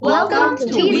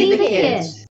to We the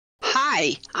Kids.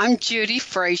 Hi, I'm Judy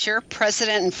Frazier,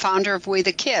 president and founder of We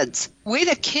the Kids. We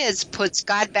the Kids puts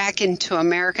God back into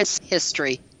America's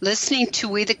history. Listening to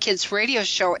We the Kids radio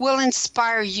show will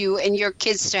inspire you and your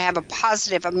kids to have a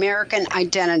positive American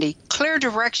identity, clear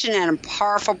direction, and a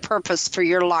powerful purpose for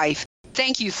your life.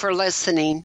 Thank you for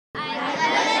listening. I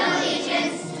pledge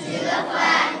allegiance to the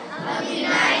flag of the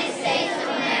United States of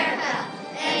America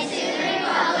and to the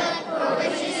republic for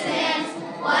which it stands,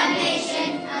 one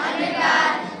nation, under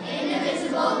God,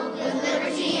 indivisible, with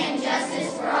liberty and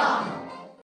justice for all.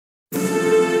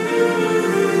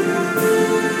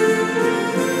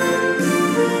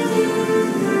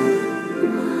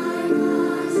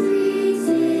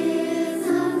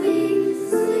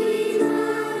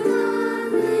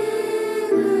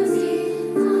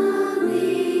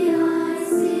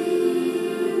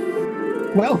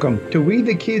 Welcome to We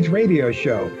the Kids radio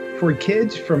show for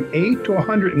kids from 8 to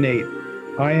 108.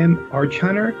 I am Arch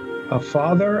Hunter, a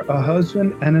father, a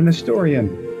husband, and an historian.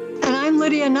 And I'm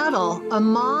Lydia Nuttall, a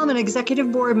mom and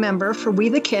executive board member for We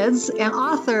the Kids and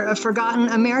author of Forgotten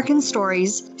American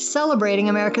Stories, Celebrating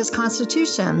America's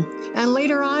Constitution. And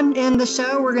later on in the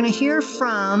show, we're going to hear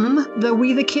from the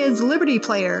We the Kids Liberty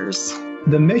Players.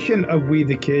 The mission of We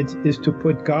the Kids is to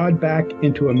put God back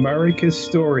into America's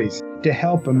stories, to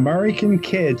help American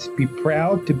kids be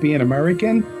proud to be an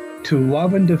American, to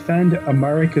love and defend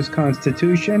America's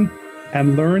Constitution,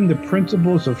 and learn the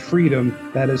principles of freedom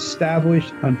that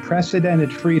establish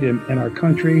unprecedented freedom in our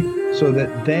country so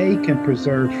that they can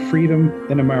preserve freedom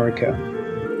in America.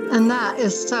 And that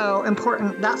is so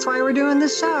important. That's why we're doing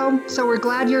this show. So we're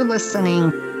glad you're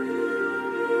listening.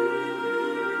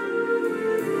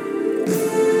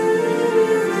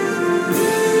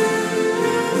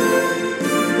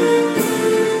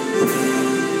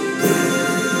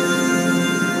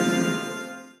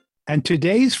 And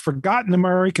today's Forgotten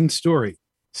American Story.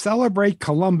 Celebrate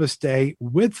Columbus Day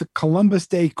with the Columbus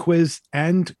Day quiz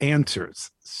and answers.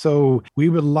 So we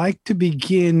would like to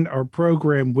begin our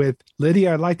program with,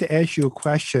 Lydia, I'd like to ask you a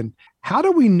question. How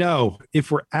do we know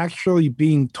if we're actually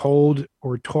being told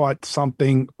or taught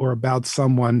something or about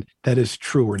someone that is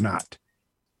true or not?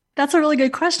 That's a really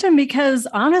good question because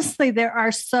honestly, there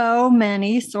are so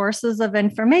many sources of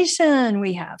information.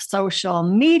 We have social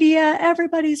media,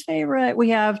 everybody's favorite.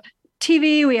 We have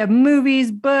TV, we have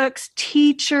movies, books,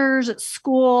 teachers at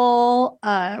school.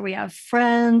 We have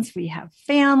friends, we have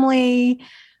family.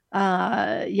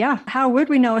 How would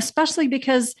we know? Especially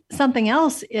because something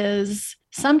else is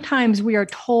sometimes we are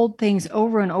told things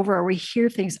over and over, or we hear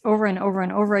things over and over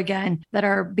and over again that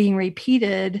are being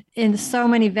repeated in so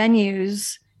many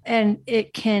venues. And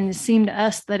it can seem to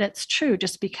us that it's true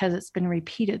just because it's been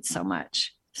repeated so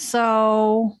much.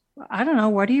 So I don't know.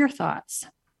 What are your thoughts?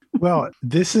 Well,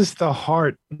 this is the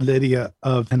heart, Lydia,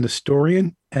 of an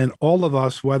historian. And all of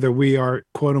us, whether we are,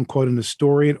 quote unquote, an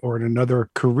historian or in another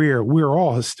career, we're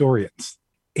all historians.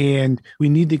 And we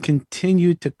need to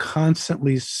continue to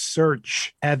constantly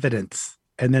search evidence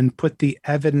and then put the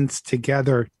evidence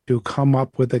together to come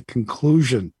up with a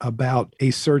conclusion about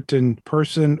a certain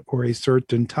person or a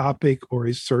certain topic or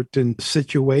a certain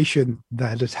situation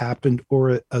that has happened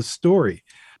or a story.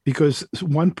 Because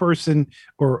one person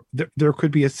or there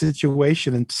could be a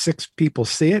situation and six people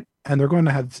see it, and they're going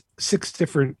to have six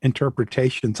different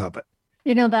interpretations of it.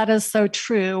 You know, that is so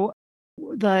true.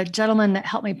 The gentleman that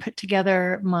helped me put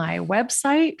together my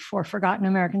website for Forgotten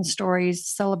American Stories,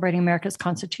 Celebrating America's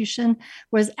Constitution,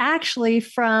 was actually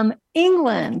from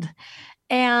England.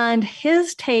 And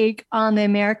his take on the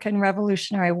American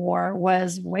Revolutionary War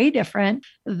was way different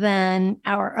than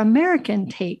our American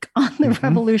take on the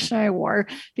Revolutionary War,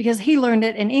 because he learned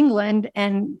it in England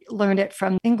and learned it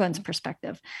from England's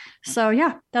perspective. So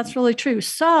yeah, that's really true.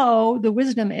 So the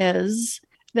wisdom is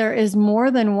there is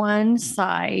more than one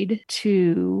side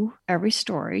to every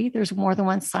story. There's more than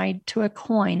one side to a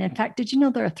coin. In fact, did you know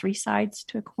there are three sides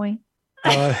to a coin?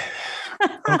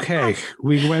 Okay,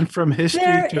 we went from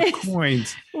history to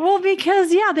coins. Well, because,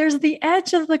 there's the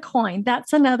edge of the coin.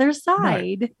 That's another side.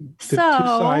 Right. The two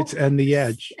sides and the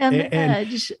edge. And the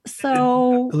edge.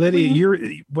 So,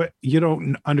 Lydia, you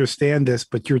don't understand this,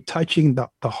 but you're touching the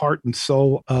heart and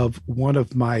soul of one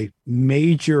of my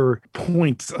major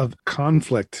points of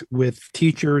conflict with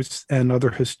teachers and other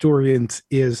historians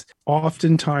is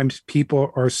oftentimes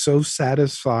people are so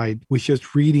satisfied with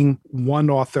just reading one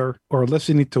author or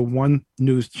listening to one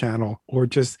news channel or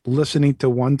just listening to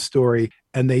one story,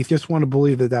 and they just want to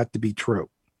believe that to be true.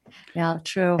 Yeah,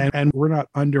 true. And we're not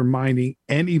undermining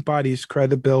anybody's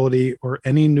credibility or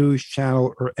any news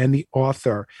channel or any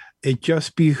author. It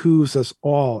just behooves us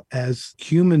all as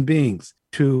human beings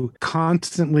to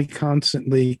constantly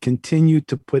continue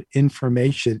to put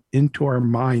information into our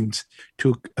minds,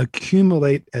 to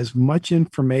accumulate as much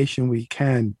information we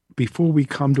can before we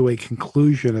come to a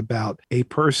conclusion about a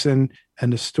person,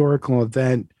 an historical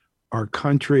event, our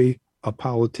country, a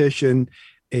politician,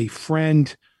 a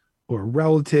friend, or a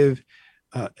relative.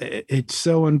 It's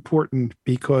so important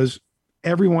because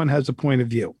everyone has a point of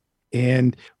view.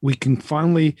 And we can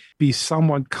finally be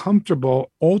somewhat comfortable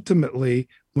ultimately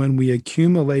when we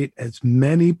accumulate as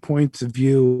many points of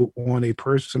view on a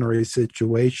person or a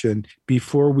situation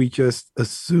before we just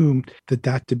assume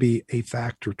that to be a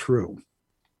fact or true.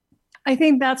 I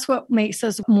think that's what makes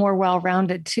us more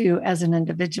well-rounded too as an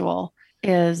individual,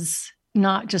 is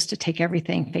not just to take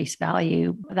everything face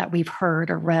value that we've heard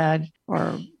or read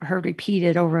or heard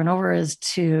repeated over and over, is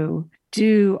to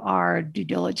do our due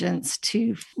diligence,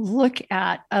 to look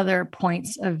at other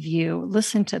points of view,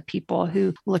 listen to people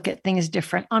who look at things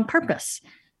different on purpose.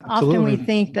 Absolutely. Often we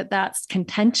think that that's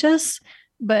contentious,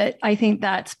 but I think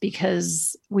that's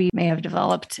because we may have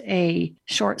developed a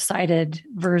short-sighted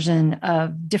version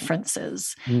of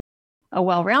differences. A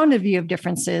well-rounded view of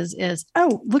differences is,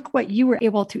 oh, look what you were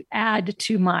able to add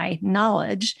to my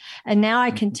knowledge. And now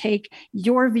I can take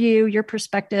your view, your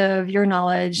perspective, your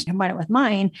knowledge, combine it with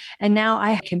mine. And now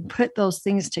I can put those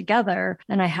things together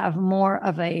and I have more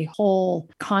of a whole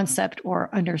concept or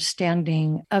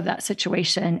understanding of that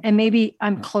situation. And maybe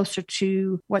I'm closer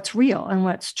to what's real and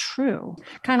what's true.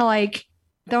 Kind of like,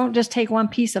 don't just take one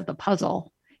piece of the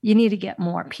puzzle. You need to get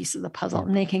more pieces of the puzzle,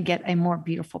 and they can get a more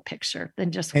beautiful picture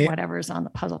than just whatever's on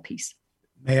the puzzle piece.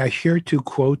 May I share 2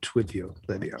 quotes with you,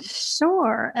 Lydia?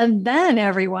 Sure. And then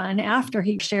everyone, after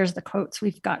he shares the quotes,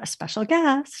 we've got a special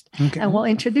guest, and we'll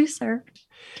introduce her.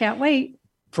 Can't wait.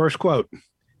 First quote.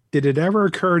 Did it ever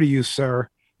occur to you, sir,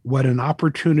 what an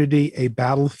opportunity a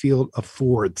battlefield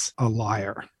affords a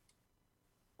liar?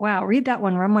 Wow. Read that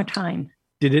one more time.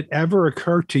 Did it ever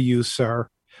occur to you, sir,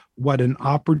 what an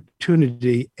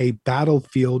opportunity a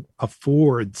battlefield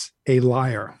affords a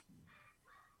liar?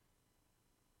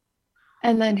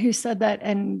 And then who said that?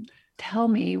 And tell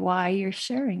me why you're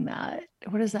sharing that.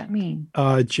 What does that mean?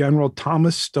 General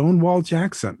Thomas Stonewall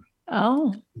Jackson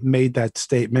made that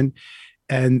statement.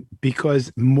 And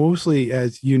because mostly,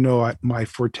 as you know, my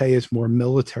forte is more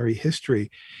military history,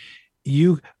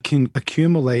 you can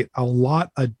accumulate a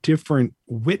lot of different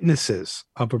witnesses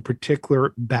of a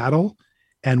particular battle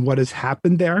and what has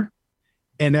happened there.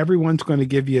 And everyone's going to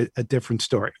give you a different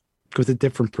story with a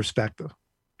different perspective,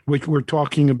 which we're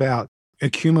talking about.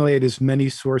 Accumulate as many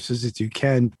sources as you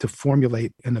can to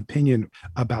formulate an opinion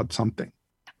about something.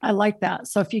 I like that.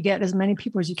 So if you get as many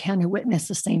people as you can who witness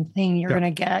the same thing, you're going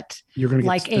to get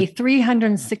like a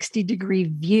 360-degree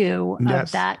view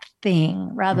of that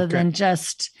thing rather than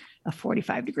just a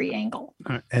 45-degree angle.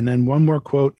 And then one more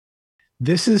quote.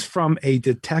 This is from a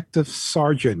detective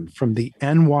sergeant from the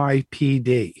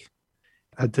NYPD.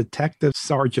 A detective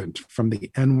sergeant from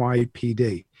the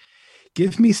NYPD.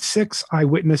 Give me 6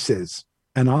 eyewitnesses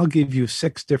and I'll give you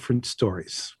 6 different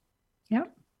stories.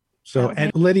 Yep. So,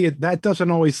 and Lydia, that doesn't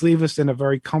always leave us in a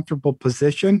very comfortable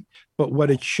position, but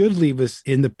what it should leave us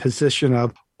in the position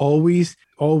of always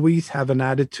have an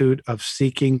attitude of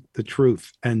seeking the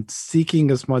truth and seeking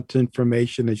as much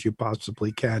information as you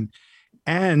possibly can,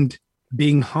 and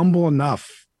being humble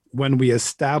enough when we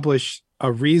establish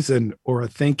a reason or a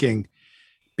thinking,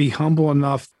 be humble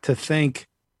enough to think,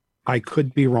 I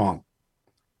could be wrong.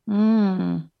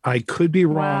 I could be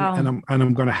wrong, and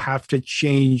I'm going to have to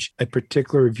change a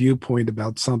particular viewpoint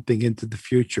about something into the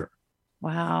future.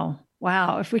 Wow.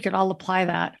 If we could all apply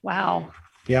that. Wow.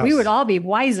 Yes. We would all be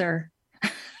wiser.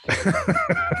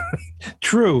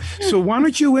 True. So why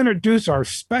don't you introduce our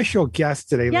special guest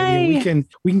today, Lydia?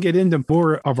 We can get into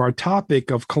more of our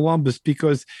topic of Columbus,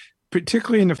 because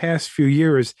particularly in the past few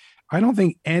years, I don't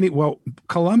think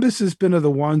Columbus has been of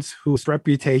the ones whose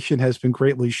reputation has been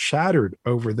greatly shattered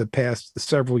over the past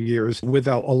several years with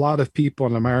a lot of people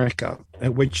in America,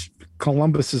 at which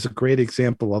Columbus is a great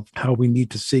example of how we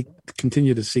need to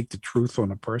continue to seek the truth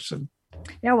on a person.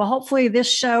 Yeah, well, hopefully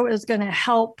this show is going to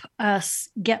help us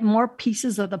get more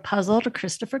pieces of the puzzle to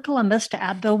Christopher Columbus, to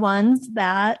add the ones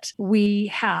that we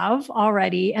have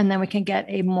already, and then we can get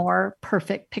a more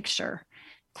perfect picture,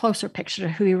 closer picture to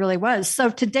who he really was. So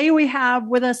today we have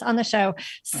with us on the show,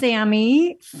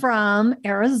 Sammy from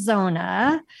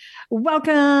Arizona.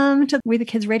 Welcome to We the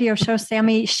Kids radio show,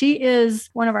 Sammy. She is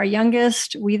one of our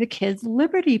youngest We the Kids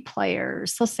Liberty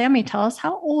players. So Sammy, tell us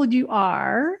how old you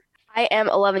are. I am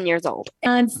 11 years old.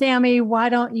 And Sammy, why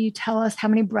don't you tell us how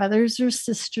many brothers or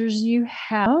sisters you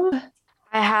have?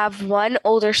 I have one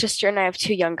older sister and I have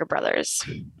 2 younger brothers.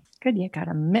 Good. You got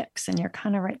a mix and you're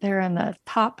kind of right there in the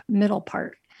top middle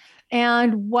part.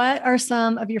 And what are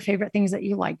some of your favorite things that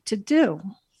you like to do?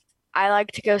 I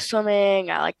like to go swimming.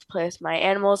 I like to play with my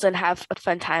animals and have a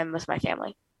fun time with my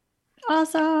family.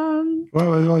 Awesome.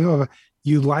 Well,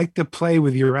 you like to play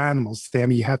with your animals,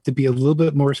 Sammy. You have to be a little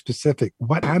bit more specific.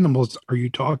 What animals are you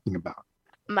talking about?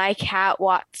 My cat,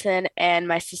 Watson, and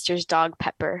my sister's dog,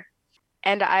 Pepper.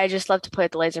 And I just love to play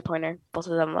with the laser pointer. Both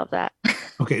of them love that.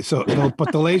 Okay, so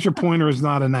but the laser pointer is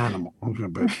not an animal. Okay,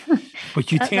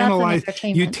 but you tantalize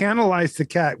the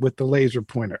cat with the laser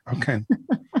pointer. Okay.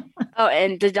 Oh,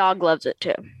 and the dog loves it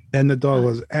too. And the dog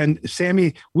loves it. And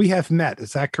Sammy, we have met.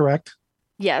 Is that correct?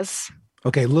 Yes.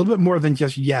 Okay, a little bit more than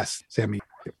just yes, Sammy.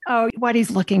 Oh, what he's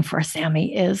looking for,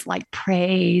 Sammy, is like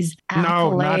praise.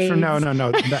 Accolades.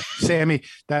 No. Sammy,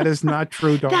 that is not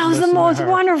true. Don't that was the most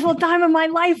wonderful time of my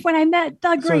life when I met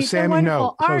the great, Sammy, the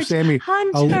wonderful Arch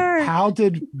Hunter. How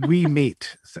did we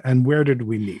meet and where did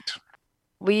we meet?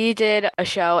 We did a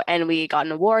show and we got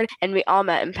an award and we all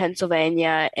met in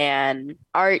Pennsylvania and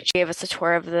Arch gave us a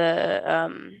tour of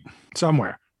the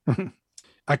somewhere.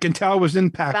 I can tell it was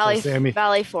impactful, Sammy.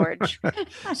 Valley Forge.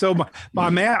 So,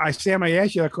 Sam, I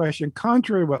asked you that question,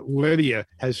 contrary to what Lydia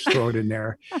has thrown in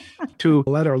there, to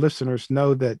let our listeners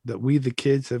know that we, the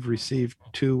kids, have received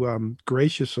 2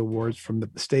 gracious awards from the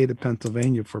state of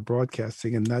Pennsylvania for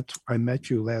broadcasting. And I met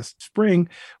you last spring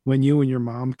when you and your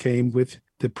mom came with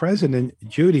the president,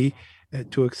 Judy,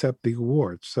 to accept the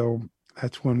award. So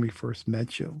that's when we first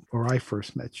met you, or I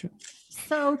first met you.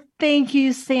 So thank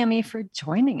you, Sammy, for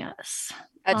joining us.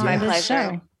 That's my pleasure.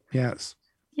 Show. Yes.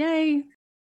 Yay.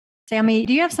 Sammy,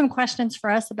 do you have some questions for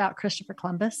us about Christopher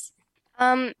Columbus?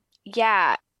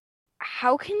 Yeah.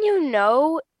 How can you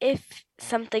know if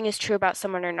something is true about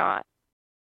someone or not?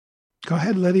 Go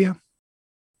ahead, Lydia.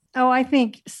 Oh, I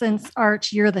think since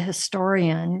Arch, you're the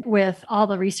historian with all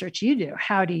the research you do,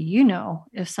 how do you know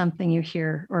if something you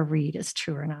hear or read is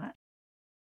true or not?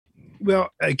 Well,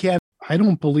 again, I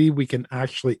don't believe we can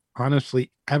actually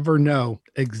honestly ever know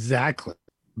exactly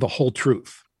the whole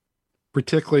truth,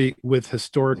 particularly with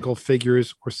historical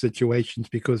figures or situations,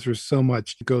 because there's so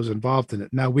much that goes involved in it.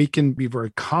 Now, we can be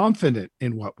very confident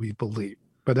in what we believe,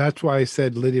 but that's why I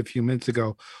said, Lydia, a few minutes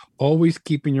ago, always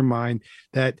keep in your mind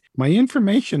that my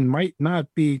information might not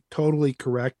be totally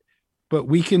correct, but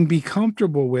we can be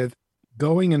comfortable with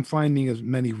going and finding as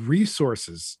many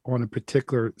resources on a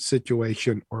particular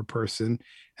situation or person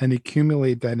and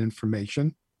accumulate that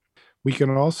information. We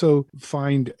can also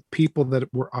find people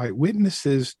that were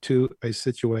eyewitnesses to a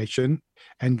situation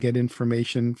and get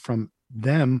information from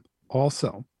them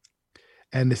also,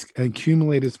 and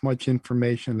accumulate as much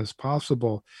information as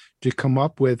possible to come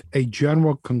up with a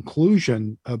general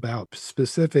conclusion about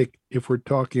specific, if we're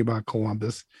talking about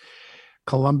Columbus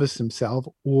himself,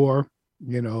 or,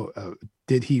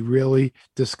 did he really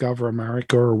discover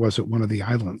America, or was it one of the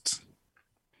islands?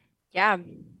 Yeah.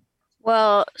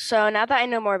 Well, so now that I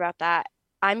know more about that,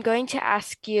 I'm going to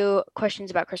ask you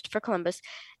questions about Christopher Columbus.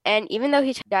 And even though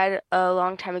he died a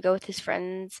long time ago with his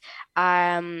friends,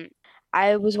 I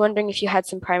was wondering if you had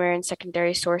some primary and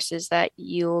secondary sources that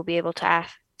you will be able to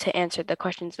answer the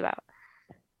questions about.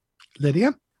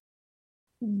 Lydia?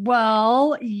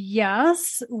 Well,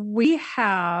 yes, we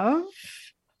have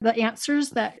the answers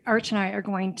that Arch and I are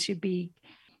going to be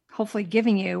hopefully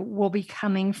giving you will be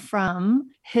coming from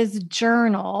his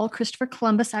journal. Christopher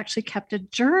Columbus actually kept a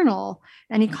journal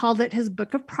and he called it his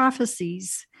Book of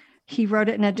Prophecies. He wrote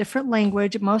it in a different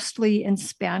language, mostly in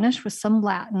Spanish with some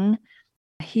Latin.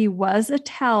 He was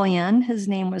Italian. His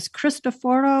name was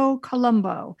Cristoforo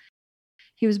Colombo.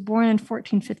 He was born in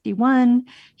 1451.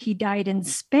 He died in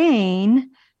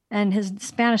Spain, and his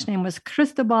Spanish name was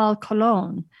Cristobal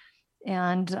Colon.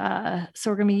 And so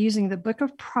we're going to be using the Book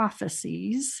of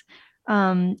Prophecies.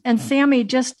 And Sammy,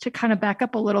 just to kind of back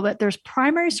up a little bit, there's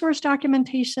primary source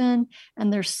documentation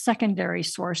and there's secondary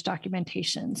source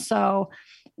documentation. So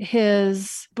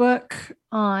his book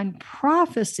on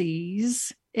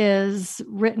prophecies is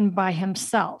written by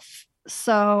himself.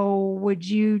 So would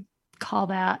you call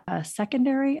that a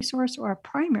secondary source or a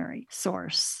primary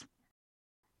source?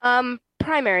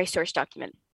 Primary source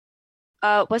document.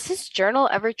 Was his journal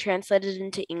ever translated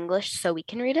into English so we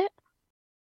can read it?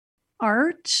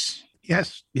 Arch?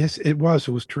 Yes, it was.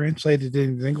 It was translated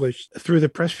into English through the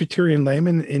Presbyterian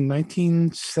layman in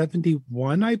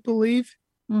 1971, I believe.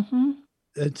 Mm-hmm.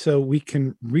 And so we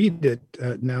can read it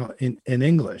now in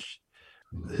English,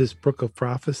 his Book of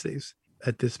Prophecies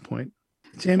at this point.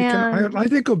 Sammy, I'd like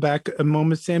to go back a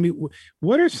moment. Sammy,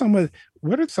 what are some of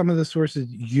the sources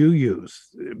you use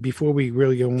before we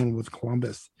really go on with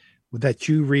Columbus? that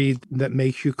you read that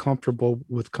makes you comfortable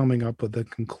with coming up with a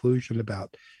conclusion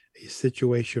about a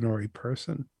situation or a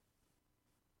person?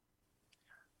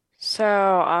 So,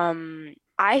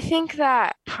 I think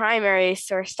that primary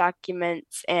source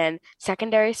documents and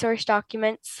secondary source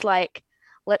documents, like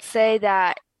let's say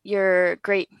that you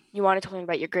wanted to learn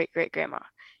about your great great grandma,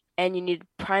 and you need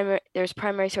there's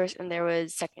primary source and there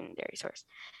was secondary source.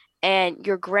 And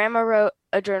your grandma wrote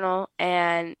a journal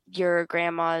and your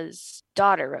grandma's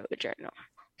daughter wrote a journal.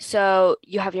 So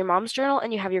you have your mom's journal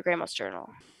and you have your grandma's journal.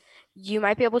 You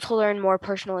might be able to learn more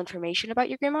personal information about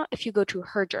your grandma if you go to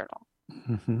her journal.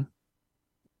 Mm-hmm.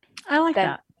 I like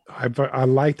that. I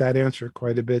like that answer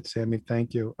quite a bit, Sammy.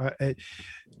 Thank you. I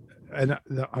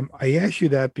asked you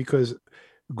that because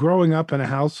growing up in a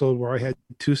household where I had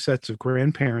two sets of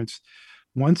grandparents,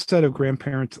 one set of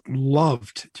grandparents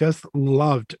just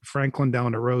loved Franklin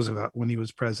Delano Roosevelt when he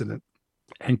was president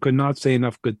and could not say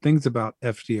enough good things about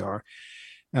FDR.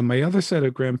 And my other set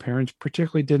of grandparents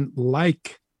particularly didn't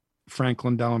like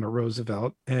Franklin Delano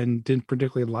Roosevelt and didn't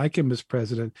particularly like him as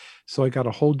president. So I got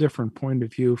a whole different point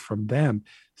of view from them.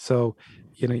 So,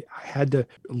 I had to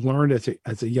learn as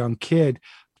a young kid,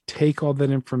 take all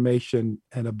that information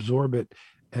and absorb it,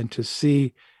 and to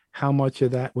see how much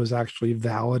of that was actually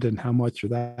valid and how much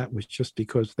of that was just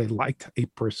because they liked a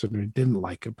person or didn't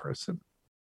like a person.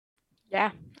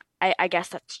 Yeah, I guess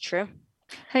that's true.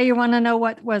 Hey, you want to know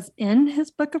what was in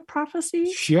his book of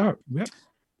prophecies? Sure. Yep.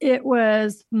 It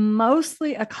was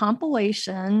mostly a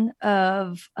compilation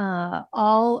of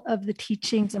all of the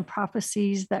teachings and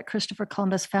prophecies that Christopher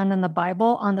Columbus found in the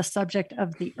Bible on the subject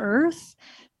of the earth,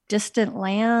 distant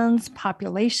lands,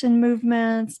 population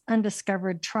movements,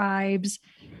 undiscovered tribes,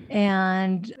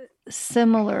 and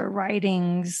similar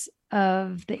writings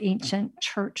of the ancient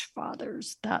church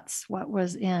fathers. That's what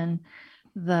was in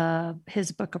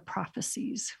his book of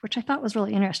prophecies, which I thought was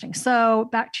really interesting. So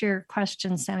back to your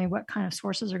question, Sammy, what kind of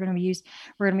sources are going to be used?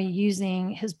 We're going to be using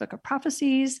his book of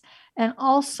prophecies. And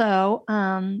also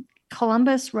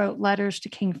Columbus wrote letters to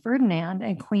King Ferdinand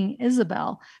and Queen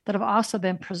Isabel that have also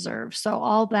been preserved. So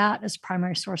all that is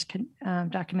primary source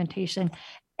documentation.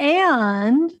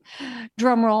 And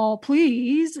drum roll,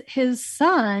 please, his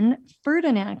son,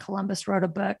 Ferdinand Columbus, wrote a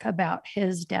book about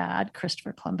his dad,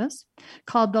 Christopher Columbus,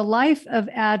 called The Life of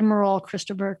Admiral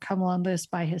Christopher Columbus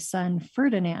by his son,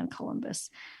 Ferdinand Columbus.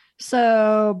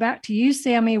 So back to you,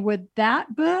 Sammy, would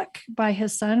that book by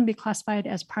his son be classified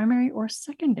as primary or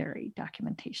secondary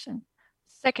documentation?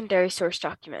 Secondary source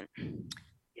document.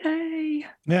 Yay.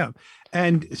 Yeah.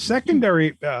 And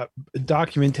secondary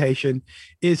documentation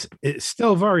is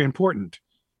still very important.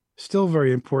 Still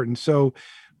very important. So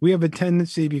we have a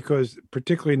tendency, because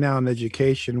particularly now in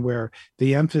education, where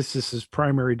the emphasis is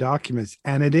primary documents,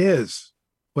 and it is,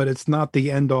 but it's not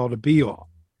the end all to be all.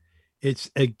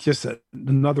 It's just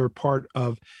another part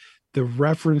of the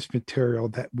reference material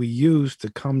that we use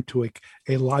to come to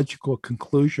a logical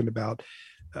conclusion about,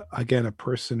 again, a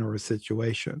person or a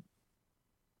situation.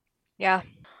 Yeah.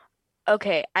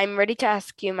 Okay, I'm ready to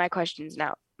ask you my questions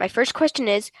now. My first question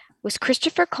is, was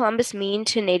Christopher Columbus mean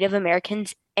to Native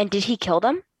Americans, and did he kill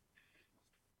them?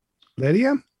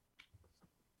 Lydia?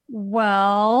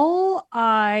 Well,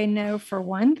 I know for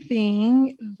one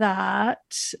thing that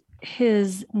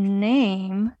his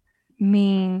name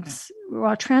means,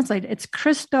 well, translated, it's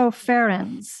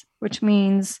Christophorens, which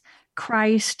means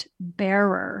Christ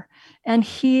bearer. And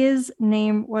his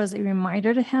name was a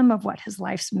reminder to him of what his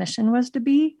life's mission was to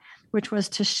be, which was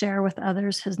to share with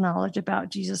others his knowledge about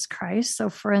Jesus Christ. So,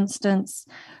 for instance,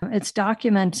 it's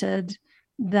documented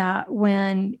that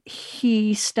when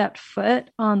he stepped foot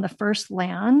on the first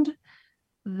land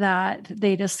that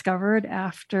they discovered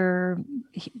after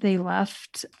they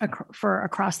left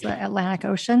across the Atlantic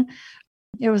Ocean,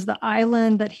 it was the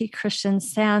island that he christened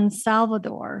San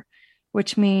Salvador,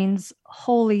 which means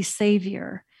Holy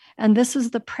Savior. And this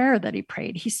is the prayer that he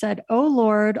prayed. He said, "O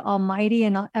Lord, almighty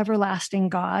and everlasting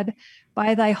God,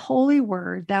 by thy holy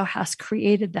word, thou hast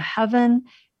created the heaven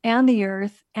and the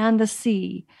earth and the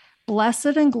sea.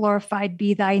 Blessed and glorified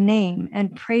be thy name,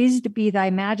 and praised be thy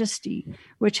majesty,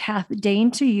 which hath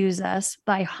deigned to use us,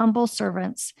 thy humble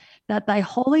servants, that thy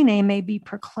holy name may be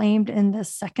proclaimed in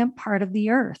this second part of the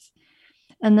earth."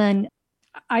 And then,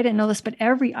 I didn't know this, but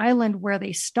every island where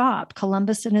they stopped,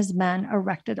 Columbus and his men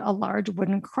erected a large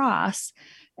wooden cross,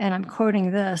 and I'm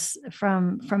quoting this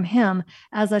from him,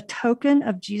 as a token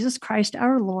of Jesus Christ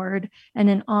our Lord and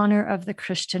in honor of the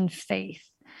Christian faith.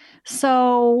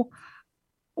 So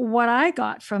what I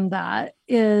got from that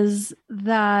is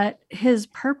that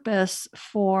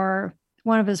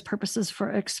one of his purposes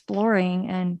for exploring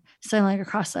and sailing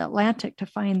across the Atlantic to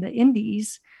find the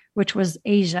Indies which was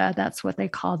Asia, that's what they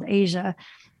called Asia,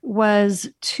 was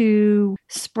to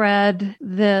spread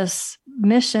this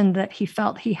mission that he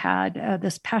felt he had,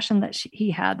 this passion that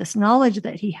he had, this knowledge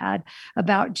that he had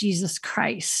about Jesus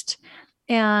Christ.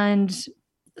 And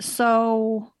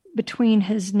so between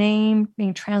his name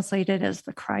being translated as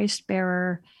the Christ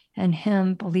bearer and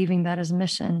him believing that his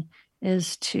mission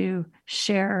is to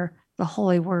share the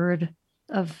holy word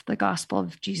of the gospel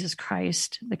of Jesus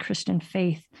Christ, the Christian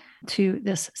faith, to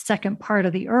this second part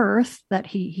of the earth that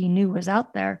he knew was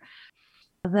out there,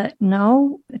 that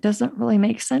no, it doesn't really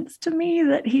make sense to me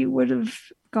that he would have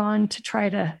gone to try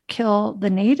to kill the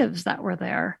natives that were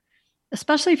there,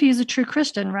 especially if he's a true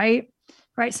Christian, right?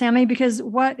 Right, Sammy? Because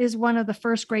what is one of the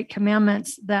first great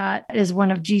commandments that is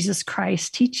one of Jesus Christ's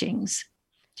teachings?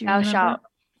 Do you remember?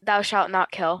 Thou shalt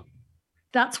not kill.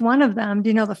 That's one of them. Do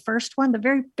you know the first one? The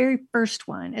very, very first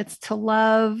one. It's to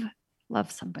love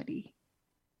somebody.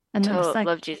 And then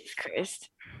love Jesus Christ.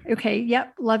 Okay,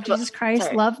 yep. Love Jesus Christ.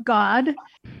 Sorry. Love God.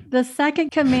 The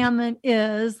second commandment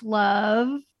is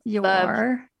love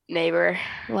your neighbor.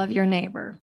 Love your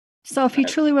neighbor. So if he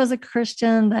truly was a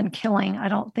Christian, then killing, I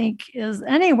don't think, is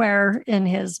anywhere in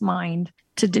his mind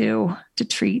to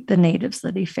treat the natives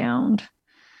that he found.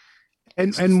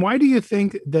 And why do you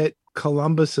think that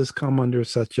Columbus has come under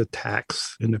such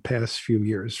attacks in the past few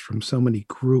years from so many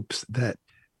groups that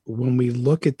when we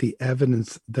look at the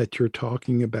evidence that you're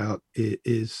talking about, it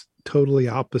is totally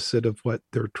opposite of what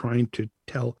they're trying to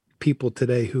tell people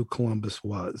today who Columbus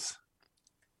was?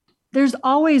 There's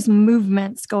always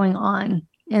movements going on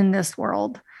in this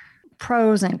world,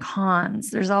 pros and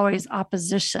cons. There's always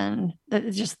opposition.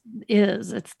 It just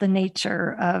is. It's the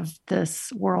nature of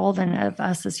this world and of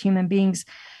us as human beings.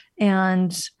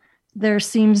 And there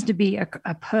seems to be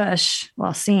a push.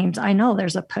 Well, I know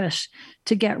there's a push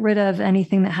to get rid of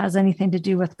anything that has anything to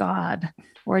do with God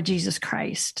or Jesus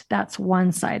Christ. That's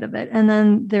one side of it. And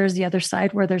then there's the other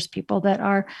side where there's people that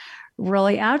are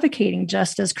really advocating,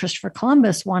 just as Christopher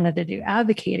Columbus wanted to do,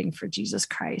 advocating for Jesus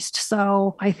Christ.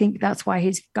 So I think that's why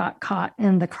he's got caught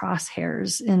in the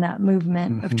crosshairs in that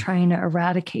movement of trying to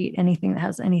eradicate anything that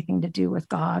has anything to do with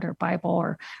God or Bible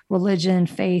or religion,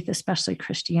 faith, especially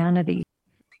Christianity.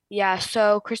 Yeah,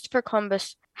 so Christopher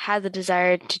Columbus had the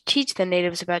desire to teach the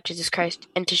natives about Jesus Christ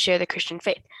and to share the Christian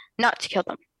faith, not to kill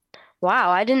them. Wow,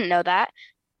 I didn't know that.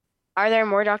 Are there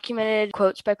more documented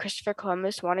quotes by Christopher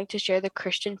Columbus wanting to share the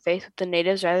Christian faith with the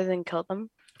natives rather than kill them?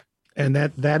 And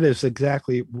that is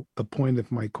exactly the point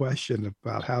of my question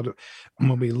about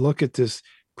when we look at this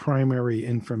primary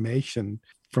information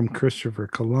from Christopher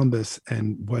Columbus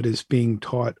and what is being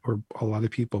taught or a lot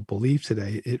of people believe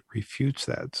today, it refutes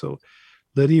that. So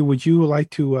Lydia, would you like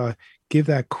to give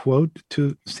that quote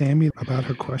to Sammy about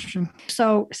her question?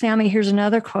 So, Sammy, here's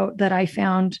another quote that I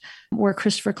found where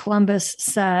Christopher Columbus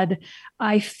said,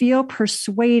 "I feel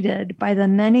persuaded by the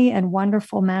many and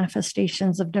wonderful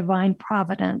manifestations of divine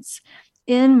providence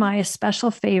in my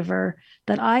especial favor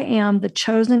that I am the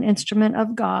chosen instrument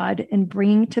of God in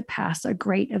bringing to pass a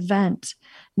great event,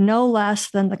 no less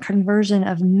than the conversion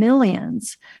of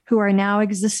millions who are now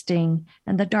existing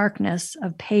in the darkness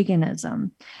of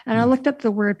paganism." And I looked up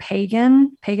the word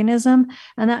paganism,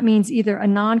 and that means either a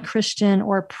non-Christian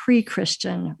or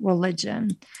pre-Christian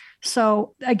religion.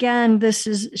 So again, this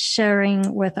is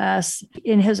sharing with us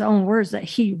in his own words that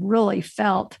he really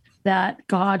felt that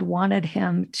God wanted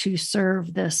him to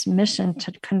serve this mission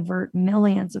to convert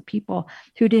millions of people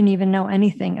who didn't even know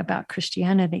anything about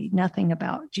Christianity, nothing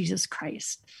about Jesus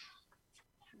Christ.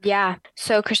 Yeah,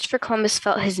 so Christopher Columbus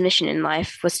felt his mission in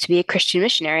life was to be a Christian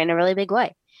missionary in a really big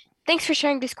way. Thanks for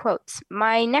sharing these quotes.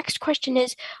 My next question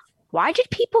is, why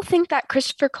did people think that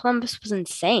Christopher Columbus was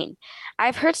insane?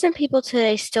 I've heard some people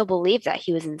today still believe that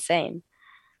he was insane.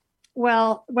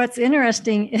 Well, what's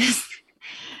interesting is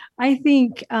I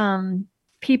think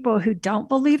people who don't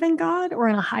believe in God or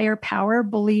in a higher power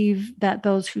believe that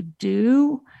those who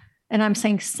do, and I'm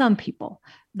saying some people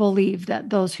believe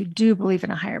that those who do believe in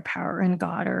a higher power in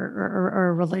God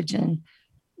or religion,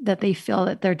 that they feel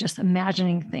that they're just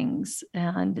imagining things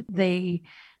and they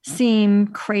seem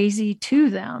crazy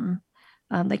to them.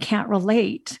 They can't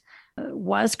relate.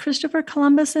 Was Christopher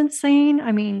Columbus insane?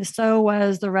 I mean, so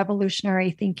was the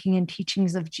revolutionary thinking and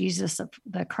teachings of Jesus of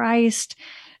the Christ.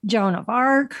 Joan of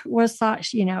Arc was thought,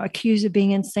 accused of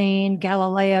being insane.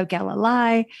 Galileo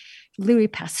Galilei, Louis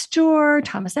Pasteur,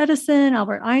 Thomas Edison,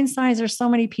 Albert Einstein. There's so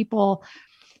many people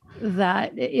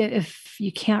that if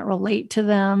you can't relate to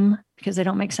them, because they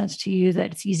don't make sense to you,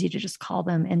 that it's easy to just call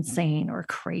them insane or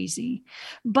crazy.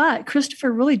 But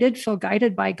Christopher really did feel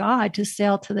guided by God to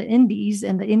sail to the Indies,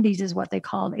 and the Indies is what they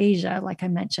called Asia, like I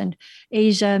mentioned.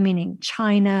 Asia meaning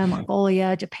China,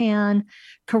 Mongolia, Japan,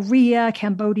 Korea,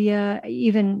 Cambodia,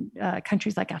 even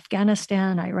countries like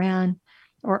Afghanistan, Iran,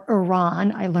 or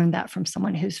Iran. I learned that from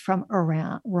someone who's from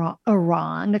Iran,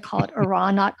 to call it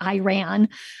Iran, not Iran.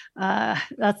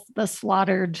 That's the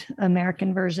slaughtered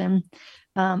American version.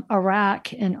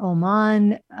 Iraq and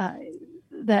Oman.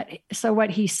 So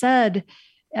what he said,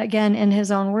 again, in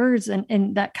his own words,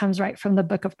 and that comes right from the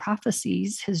Book of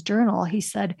Prophecies, his journal, he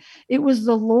said, "It was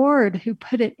the Lord who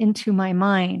put it into my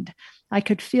mind. I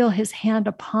could feel his hand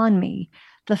upon me.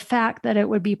 The fact that it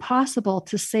would be possible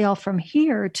to sail from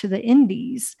here to the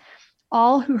Indies.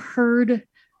 All who heard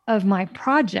of my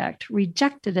project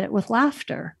rejected it with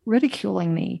laughter,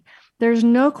 ridiculing me. There's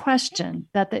no question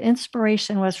that the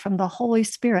inspiration was from the Holy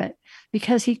Spirit,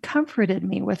 because he comforted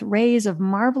me with rays of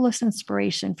marvelous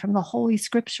inspiration from the Holy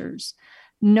Scriptures.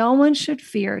 No one should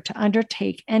fear to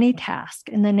undertake any task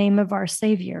in the name of our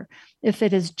Savior if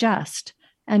it is just,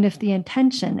 and if the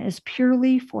intention is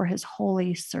purely for his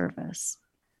holy service."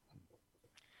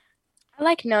 I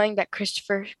like knowing that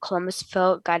Christopher Columbus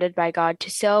felt guided by God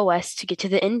to sail west to get to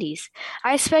the Indies.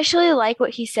 I especially like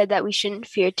what he said, that we shouldn't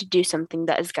fear to do something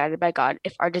that is guided by God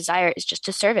if our desire is just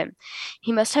to serve him.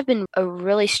 He must have been a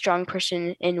really strong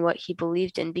person in what he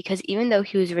believed in, because even though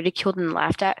he was ridiculed and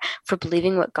laughed at for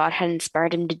believing what God had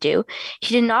inspired him to do,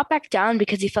 he did not back down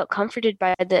because he felt comforted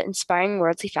by the inspiring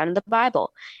words he found in the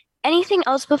Bible. Anything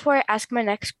else before I ask my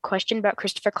next question about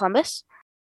Christopher Columbus?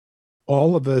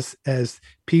 All of us as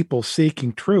people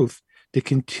seeking truth, to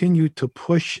continue to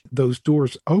push those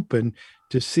doors open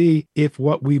to see if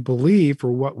what we believe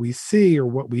or what we see or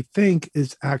what we think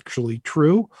is actually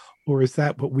true, or is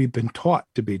that what we've been taught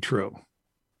to be true?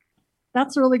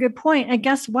 That's a really good point. And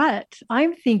guess what?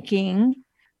 I'm thinking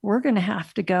we're going to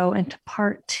have to go into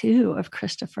part 2 of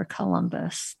Christopher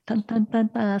Columbus. Dun, dun, dun,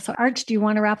 dun. So, Arch, do you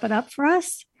want to wrap it up for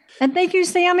us? And thank you,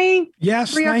 Sammy.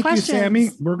 Yes, thank you,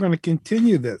 Sammy. We're going to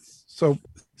continue this. So,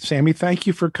 Sammy, thank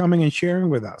you for coming and sharing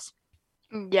with us.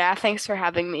 Yeah, thanks for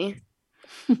having me.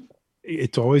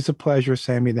 It's always a pleasure,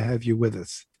 Sammy, to have you with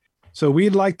us. So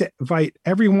we'd like to invite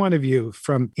every one of you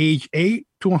from age 8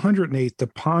 to 108 to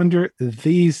ponder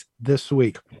these this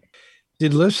week.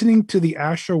 Did listening to the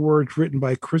actual words written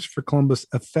by Christopher Columbus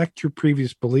affect your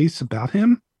previous beliefs about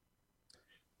him?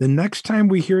 The next time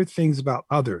we hear things about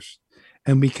others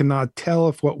and we cannot tell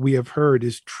if what we have heard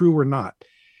is true or not,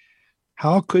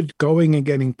 how could going and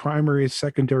getting primary and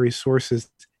secondary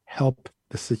sources help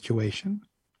the situation?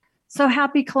 So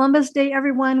happy Columbus Day,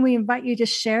 everyone. We invite you to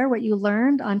share what you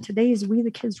learned on today's We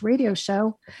the Kids radio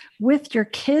show with your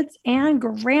kids and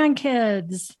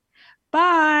grandkids.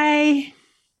 Bye.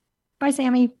 Bye,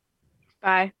 Sammy.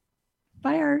 Bye.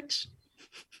 Bye, Arch.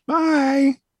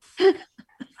 Bye.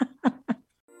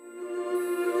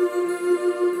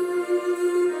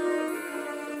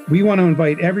 We want to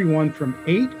invite everyone from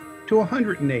 8 to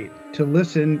 108 to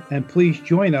listen, and please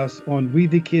join us on We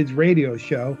the Kids radio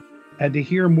show and to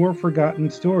hear more forgotten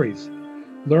stories.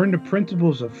 Learn the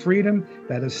principles of freedom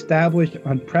that establish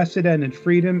unprecedented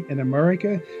freedom in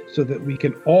America so that we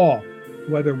can all,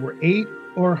 whether we're 8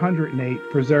 or 108,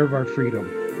 preserve our freedom.